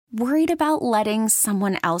Worried about letting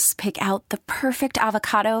someone else pick out the perfect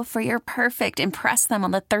avocado for your perfect impress them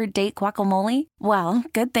on the third date guacamole? Well,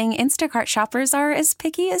 good thing Instacart shoppers are as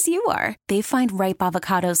picky as you are. They find ripe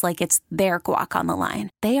avocados like it's their guac on the line.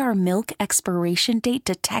 They are milk expiration date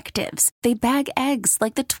detectives. They bag eggs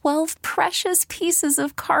like the 12 precious pieces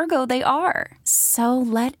of cargo they are. So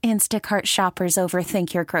let Instacart shoppers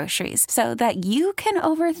overthink your groceries so that you can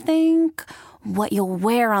overthink what you'll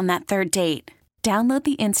wear on that third date. Download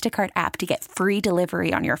the Instacart app to get free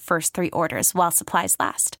delivery on your first 3 orders while supplies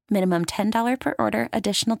last. Minimum $10 per order.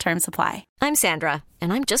 Additional terms apply. I'm Sandra,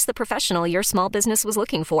 and I'm just the professional your small business was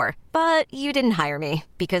looking for. But you didn't hire me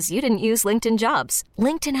because you didn't use LinkedIn Jobs.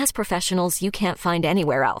 LinkedIn has professionals you can't find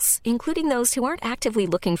anywhere else, including those who aren't actively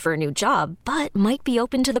looking for a new job, but might be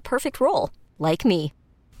open to the perfect role, like me.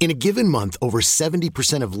 In a given month, over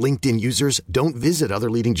 70% of LinkedIn users don't visit other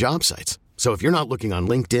leading job sites. So if you're not looking on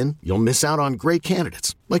LinkedIn, you'll miss out on great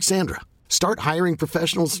candidates like Sandra. Start hiring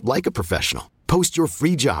professionals like a professional. Post your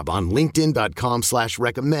free job on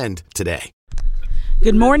linkedin.com/recommend today.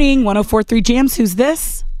 Good morning, 104.3 Jams. Who's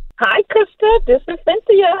this? Hi, Krista. This is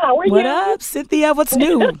Cynthia. How are you? What up, Cynthia? What's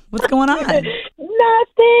new? What's going on?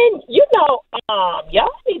 Nothing. Y'all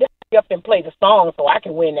need to hurry up and play the song so I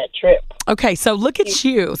can win that trip. Okay, so look at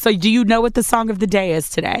you. So do you know what the song of the day is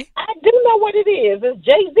today? I do know what it is. It's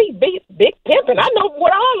Jay-Z Big Pimpin'. I know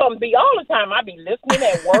what all of them be all the time. I be listening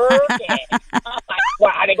at work and I'm like,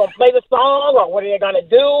 well, are they going to play the song or what are they going to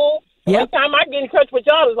do? Yep. Every time I get in touch with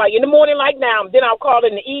y'all, it's like in the morning like now. Then I'll call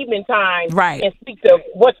in the evening time and speak to,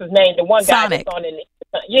 what's his name, the one guy Sonic. that's on in the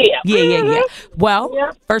Yeah.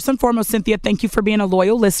 Well, first and foremost, Cynthia, thank you for being a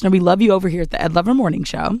loyal listener. We love you over here at the Ed Lover Morning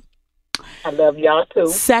Show. I love y'all too.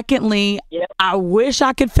 Secondly, I wish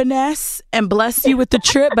I could finesse and bless you with the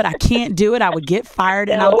trip, but I can't do it. I would get fired,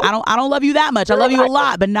 and I don't love you that much. I love you a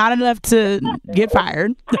lot, but not enough to get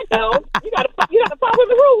fired. I know. You gotta follow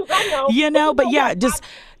the rules. I know. But yeah,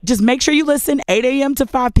 just make sure you listen. 8 a.m. to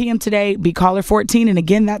 5 p.m. today. Be caller 14, and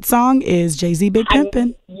again, that song is Jay-Z Big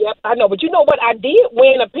Pimpin'. Yep, I know. But you know what? I did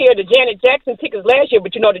win a pair of the Janet Jackson tickets last year,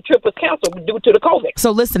 but the trip was canceled due to the COVID.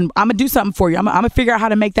 So listen, I'm going to do something for you. I'm going to figure out how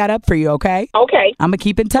to make that up for you, okay? Okay. I'm going to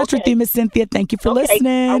keep in touch with you, Miss Cynthia. Thank you for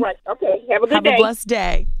listening. All right. Okay. Have a good day. Have a blessed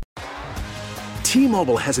day.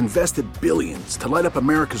 T-Mobile has invested billions to light up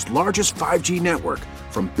America's largest 5G network,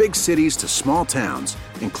 from big cities to small towns,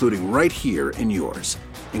 including right here in yours.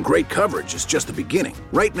 And great coverage is just the beginning.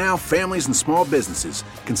 Right now, families and small businesses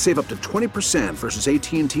can save up to 20% versus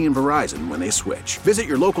AT&T and Verizon when they switch. Visit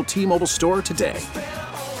your local T-Mobile store today.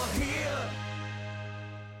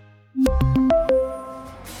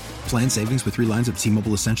 Plan savings with 3 lines of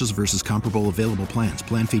T-Mobile Essentials versus comparable available plans.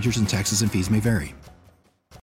 Plan features and taxes and fees may vary.